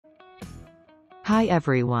Hi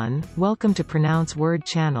everyone, welcome to Pronounce Word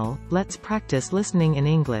channel. Let's practice listening in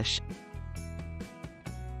English.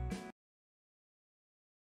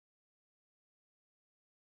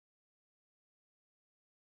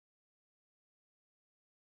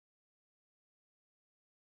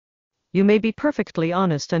 You may be perfectly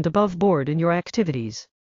honest and above board in your activities.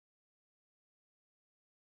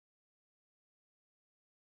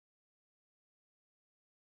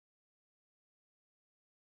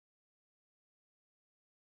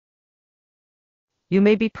 You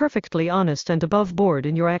may be perfectly honest and above board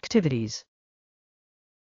in your activities.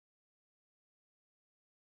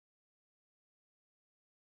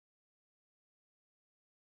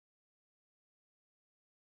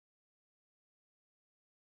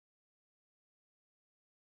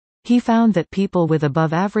 He found that people with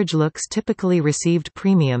above-average looks typically received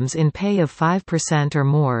premiums in pay of 5% or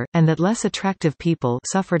more, and that less attractive people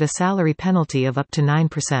suffered a salary penalty of up to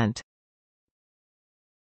 9%.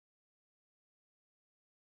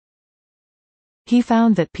 He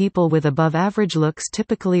found that people with above-average looks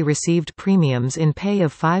typically received premiums in pay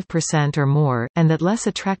of 5% or more, and that less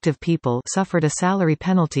attractive people suffered a salary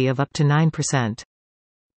penalty of up to 9%.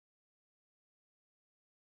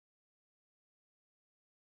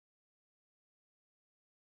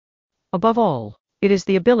 Above all, it is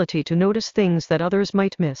the ability to notice things that others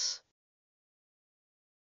might miss.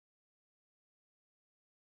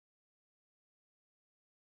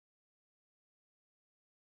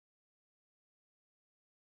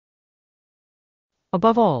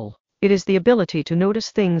 Above all, it is the ability to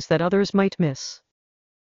notice things that others might miss.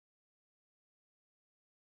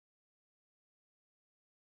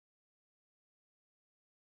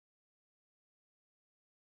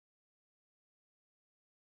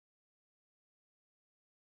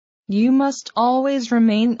 You must always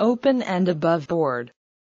remain open and above board.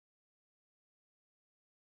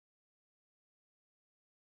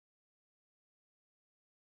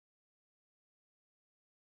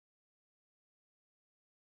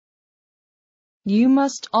 You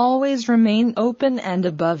must always remain open and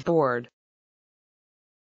above board.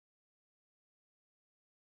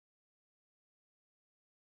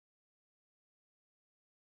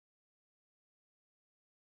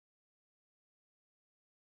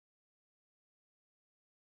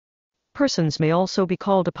 Persons may also be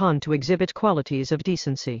called upon to exhibit qualities of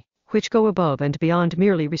decency, which go above and beyond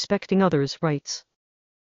merely respecting others' rights.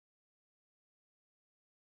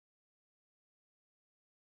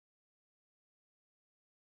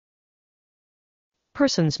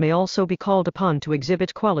 Persons may also be called upon to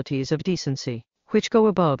exhibit qualities of decency, which go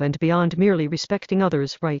above and beyond merely respecting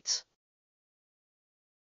others' rights.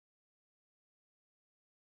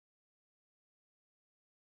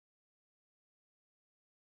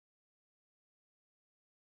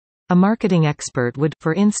 A marketing expert would,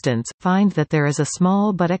 for instance, find that there is a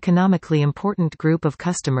small but economically important group of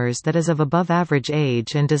customers that is of above-average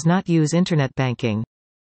age and does not use internet banking.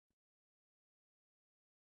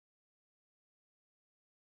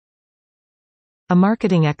 A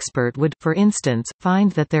marketing expert would, for instance,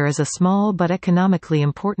 find that there is a small but economically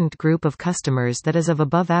important group of customers that is of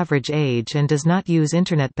above-average age and does not use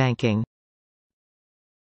internet banking.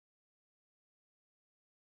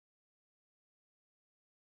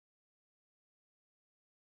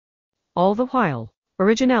 All the while,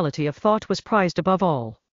 originality of thought was prized above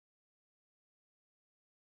all.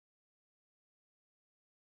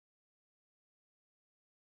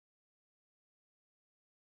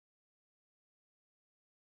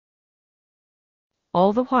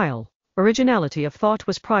 All the while, originality of thought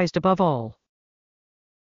was prized above all.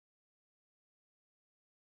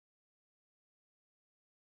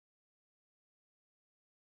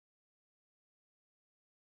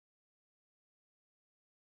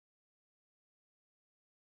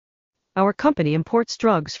 Our company imports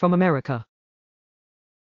drugs from America.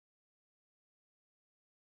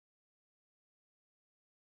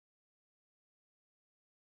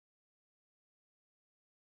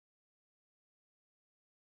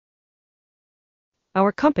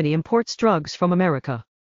 Our company imports drugs from America.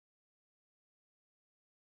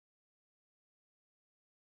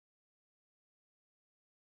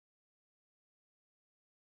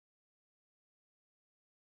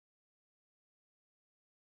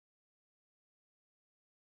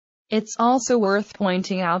 It's also worth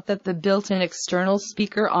pointing out that the built-in external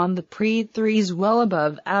speaker on the Pre-3 is well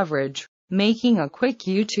above average, making a quick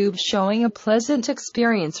YouTube showing a pleasant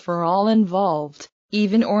experience for all involved,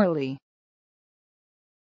 even orally.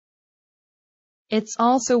 It's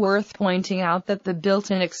also worth pointing out that the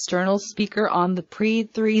built-in external speaker on the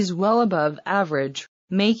Pre-3 is well above average,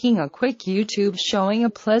 making a quick YouTube showing a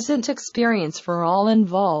pleasant experience for all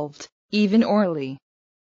involved, even orally.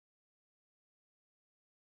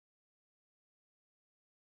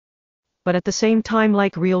 But at the same time,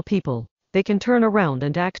 like real people, they can turn around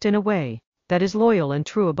and act in a way that is loyal and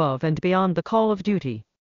true above and beyond the call of duty.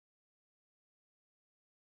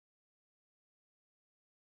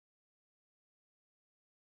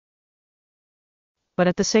 But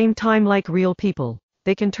at the same time, like real people,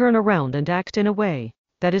 they can turn around and act in a way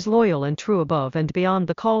that is loyal and true above and beyond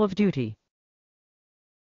the call of duty.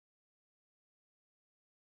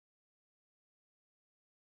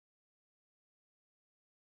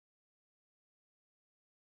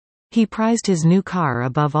 He prized his new car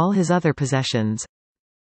above all his other possessions.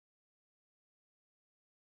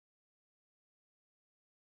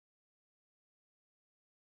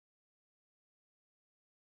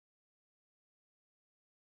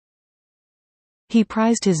 He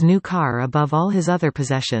prized his new car above all his other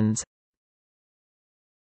possessions.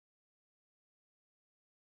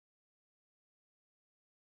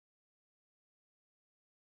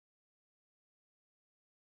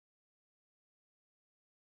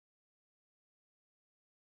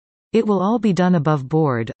 It will all be done above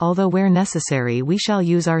board, although where necessary we shall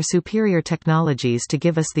use our superior technologies to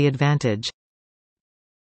give us the advantage.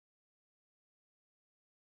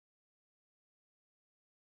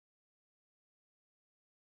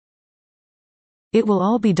 It will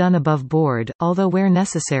all be done above board, although where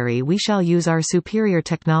necessary we shall use our superior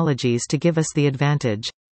technologies to give us the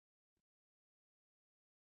advantage.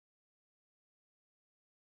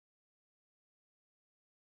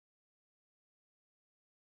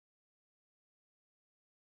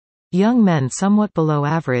 Young men somewhat below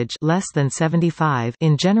average, less than 75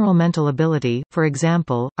 in general mental ability, for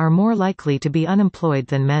example, are more likely to be unemployed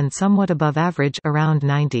than men somewhat above average, around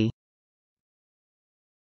 90.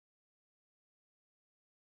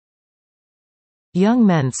 Young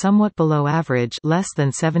men somewhat below average, less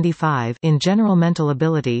than 75 in general mental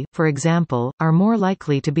ability, for example, are more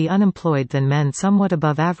likely to be unemployed than men somewhat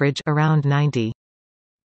above average, around 90.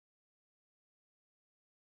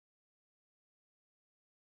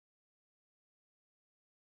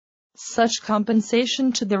 Such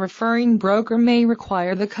compensation to the referring broker may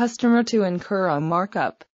require the customer to incur a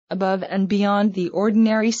markup above and beyond the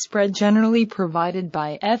ordinary spread generally provided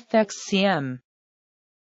by FXCM.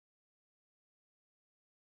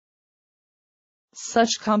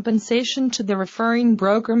 Such compensation to the referring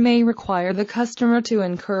broker may require the customer to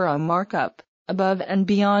incur a markup above and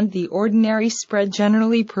beyond the ordinary spread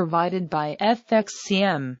generally provided by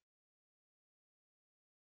FXCM.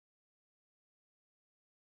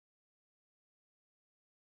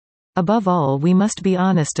 Above all, we must be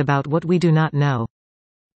honest about what we do not know.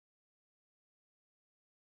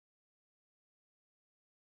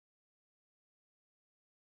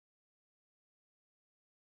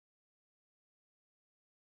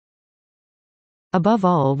 Above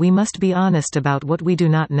all, we must be honest about what we do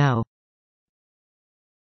not know.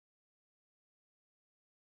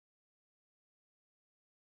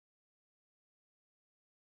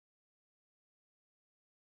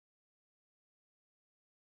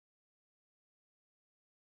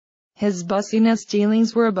 His bussiness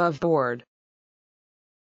dealings were above board.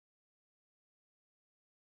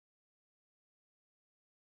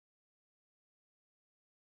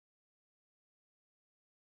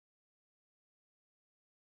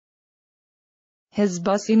 His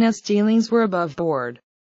bussiness dealings were above board.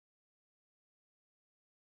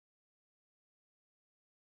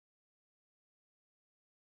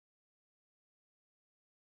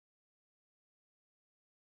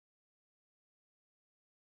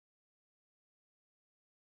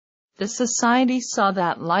 The society saw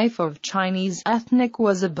that life of Chinese ethnic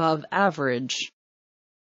was above average.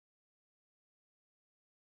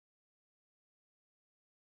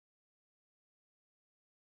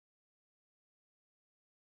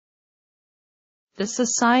 The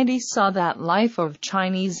society saw that life of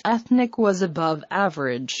Chinese ethnic was above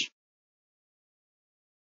average.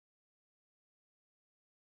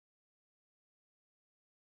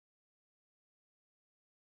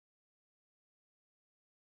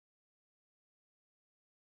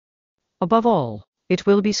 Above all, it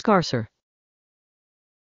will be scarcer.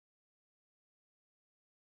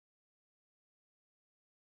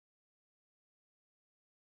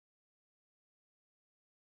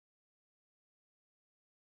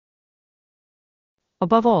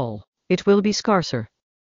 Above all, it will be scarcer.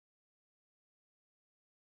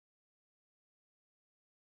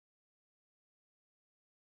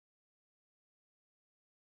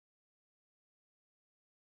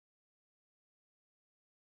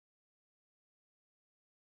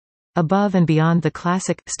 Above and beyond the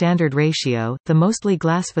classic, standard ratio, the mostly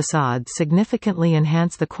glass facades significantly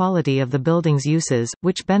enhance the quality of the building's uses,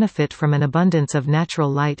 which benefit from an abundance of natural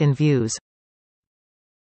light and views.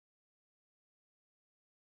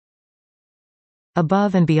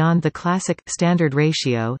 Above and beyond the classic, standard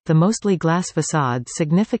ratio, the mostly glass facades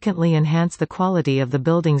significantly enhance the quality of the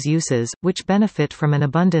building's uses, which benefit from an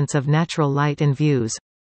abundance of natural light and views.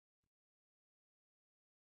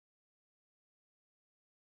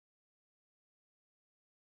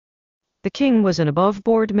 The king was an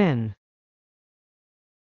above-board man.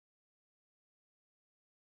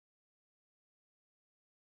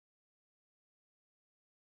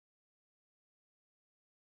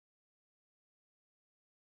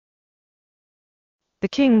 The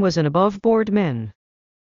king was an above-board man.